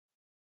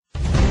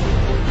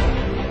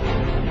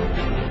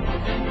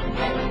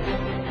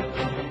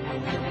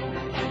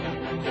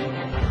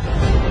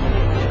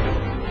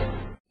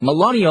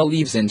Melania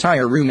leaves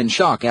entire room in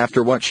shock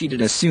after what she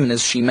did as soon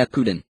as she met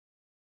Putin.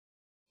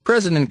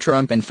 President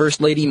Trump and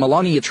First Lady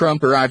Melania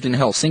Trump arrived in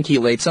Helsinki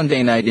late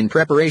Sunday night in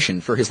preparation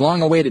for his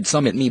long-awaited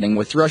summit meeting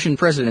with Russian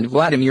President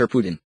Vladimir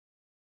Putin.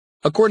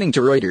 According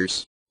to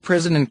Reuters,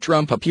 President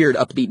Trump appeared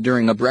upbeat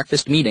during a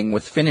breakfast meeting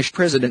with Finnish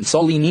President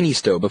Sauli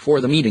Niinistö before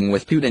the meeting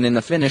with Putin in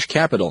the Finnish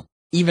capital,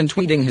 even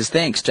tweeting his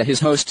thanks to his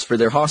hosts for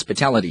their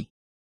hospitality.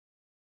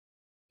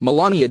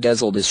 Melania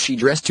dazzled as she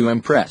dressed to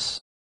impress.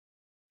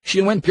 She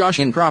went posh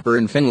and proper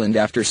in Finland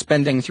after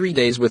spending 3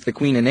 days with the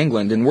Queen in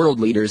England and world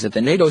leaders at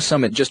the NATO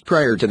Summit just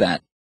prior to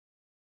that.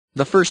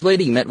 The First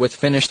Lady met with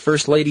Finnish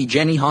First Lady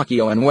Jenni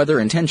Haukio and, whether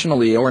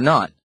intentionally or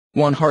not,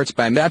 won hearts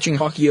by matching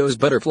Haukio's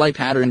butterfly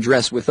pattern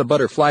dress with a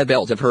butterfly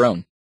belt of her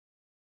own.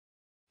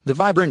 The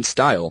vibrant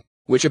style,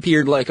 which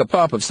appeared like a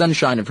pop of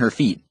sunshine of her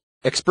feet,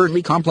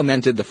 expertly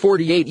complemented the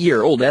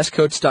 48-year-old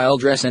escote-style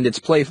dress and its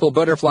playful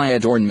butterfly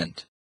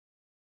adornment.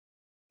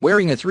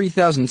 Wearing a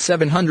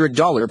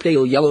 $3,700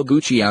 pale yellow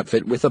Gucci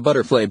outfit with a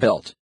butterfly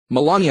belt,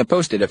 Melania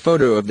posted a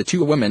photo of the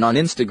two women on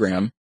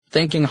Instagram,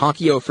 thanking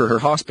Haukio for her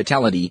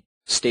hospitality,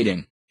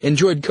 stating,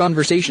 "Enjoyed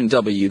conversation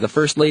W the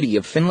First Lady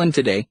of Finland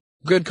today,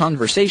 good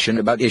conversation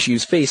about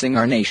issues facing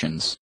our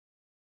nations.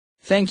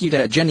 Thank you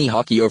to Jenni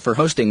Haukio for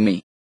hosting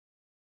me."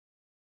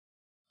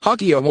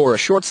 Haukio wore a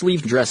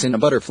short-sleeved dress in a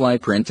butterfly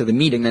print to the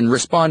meeting and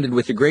responded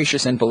with a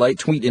gracious and polite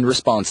tweet in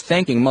response,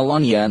 thanking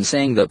Melania and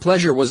saying the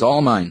pleasure was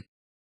all mine.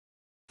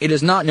 It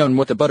is not known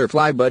what the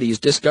butterfly buddies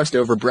discussed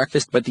over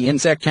breakfast, but the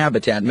insect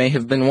habitat may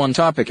have been one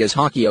topic, as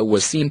Haukio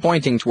was seen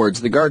pointing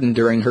towards the garden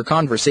during her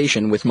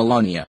conversation with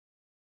Melania.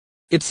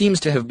 It seems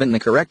to have been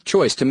the correct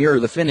choice to mirror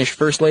the Finnish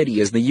First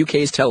Lady, as the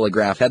UK's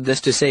Telegraph had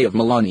this to say of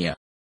Melania.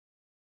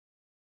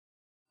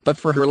 But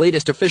for her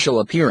latest official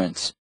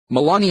appearance,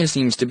 Melania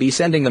seems to be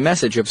sending the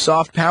message of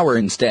soft power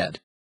instead.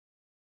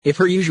 If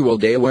her usual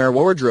day-wear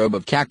wardrobe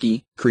of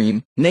khaki,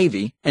 cream,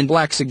 navy, and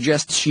black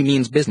suggests she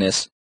means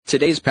business,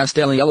 today's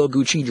pastel yellow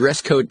Gucci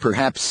dress code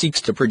perhaps seeks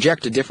to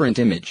project a different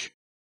image.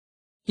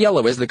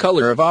 Yellow is the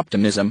color of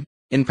optimism.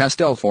 In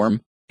pastel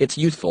form, it's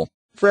youthful,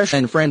 fresh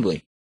and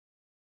friendly.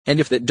 And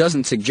if that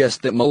doesn't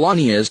suggest that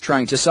Melania is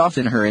trying to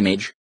soften her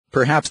image,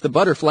 perhaps the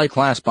butterfly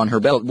clasp on her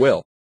belt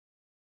will.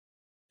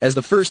 As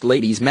the First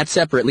Ladies met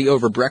separately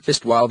over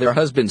breakfast while their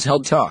husbands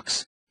held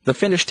talks, the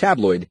Finnish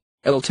tabloid,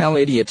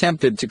 Iltalehti,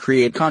 attempted to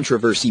create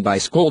controversy by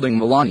scolding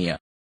Melania.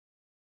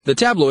 The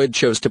tabloid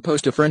chose to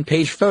post a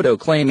front-page photo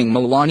claiming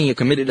Melania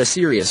committed a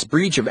serious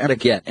breach of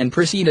etiquette and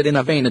proceeded in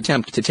a vain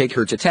attempt to take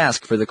her to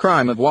task for the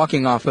crime of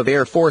walking off of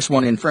Air Force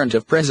One in front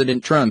of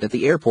President Trump at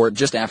the airport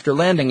just after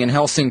landing in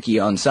Helsinki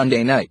on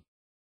Sunday night.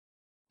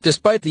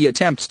 Despite the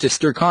attempts to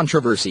stir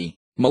controversy,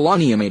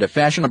 Melania made a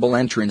fashionable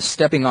entrance,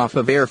 stepping off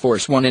of Air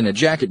Force One in a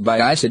jacket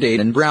by Isidate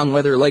and brown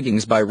leather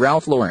leggings by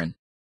Ralph Lauren.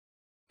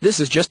 This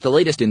is just the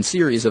latest in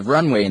series of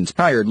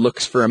runway-inspired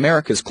looks for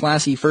America's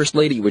classy First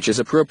Lady, which is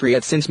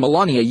appropriate since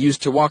Melania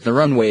used to walk the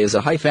runway as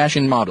a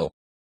high-fashion model.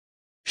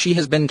 She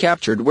has been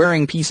captured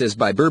wearing pieces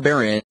by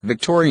Burberry,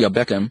 Victoria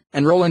Beckham,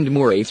 and Roland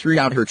Mouret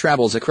throughout her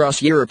travels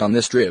across Europe on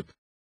this trip.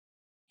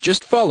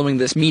 Just following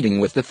this meeting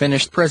with the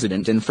Finnish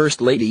President and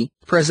First Lady,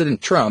 President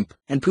Trump,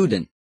 and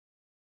Putin.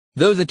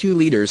 Though the two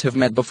leaders have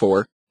met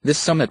before, this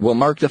summit will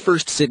mark the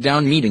first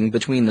sit-down meeting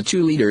between the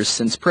two leaders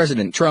since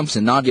President Trump's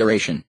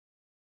inauguration.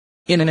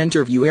 In an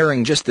interview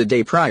airing just the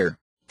day prior,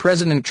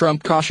 President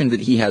Trump cautioned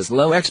that he has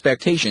low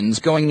expectations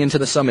going into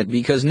the summit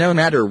because no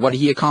matter what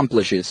he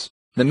accomplishes,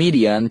 the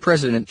media and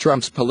President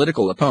Trump's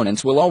political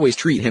opponents will always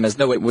treat him as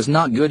though it was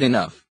not good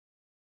enough.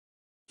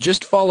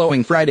 Just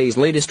following Friday's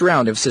latest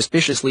round of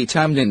suspiciously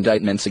timed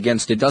indictments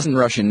against a dozen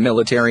Russian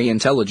military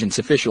intelligence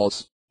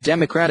officials,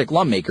 Democratic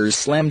lawmakers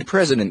slammed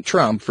President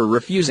Trump for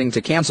refusing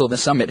to cancel the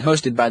summit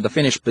hosted by the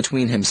Finnish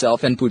between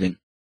himself and Putin.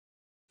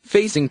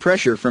 Facing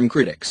pressure from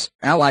critics,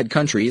 allied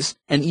countries,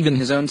 and even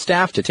his own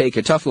staff to take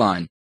a tough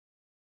line.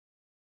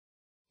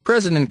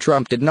 President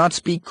Trump did not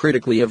speak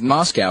critically of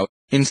Moscow,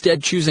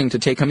 instead choosing to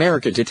take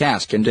America to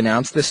task and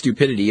denounce the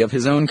stupidity of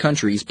his own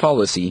country's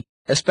policy,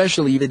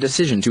 especially the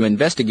decision to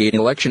investigate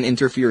election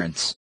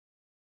interference.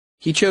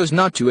 He chose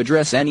not to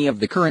address any of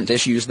the current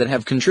issues that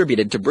have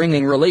contributed to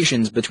bringing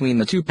relations between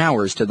the two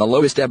powers to the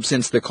lowest ebb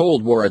since the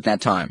Cold War at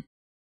that time.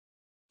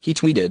 He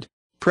tweeted,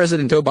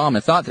 "President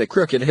Obama thought that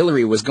crooked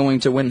Hillary was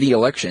going to win the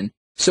election,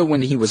 so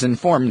when he was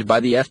informed by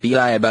the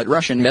FBI about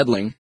Russian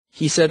meddling,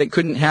 he said it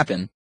couldn't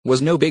happen,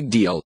 was no big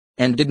deal,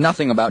 and did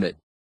nothing about it.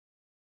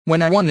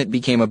 When I won it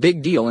became a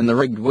big deal in the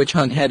rigged witch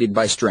hunt headed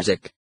by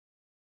Strzok."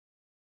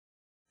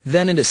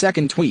 Then in a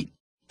second tweet,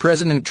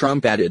 President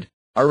Trump added,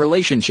 "Our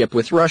relationship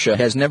with Russia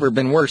has never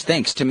been worse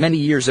thanks to many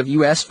years of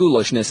U.S.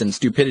 foolishness and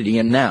stupidity,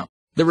 and now,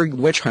 the rigged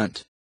witch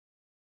hunt."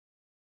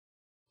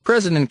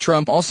 President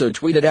Trump also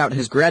tweeted out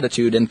his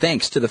gratitude and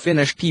thanks to the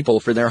Finnish people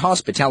for their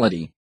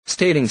hospitality,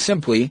 stating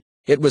simply,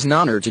 "It was an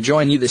honor to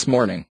join you this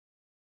morning.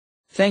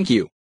 Thank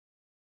you."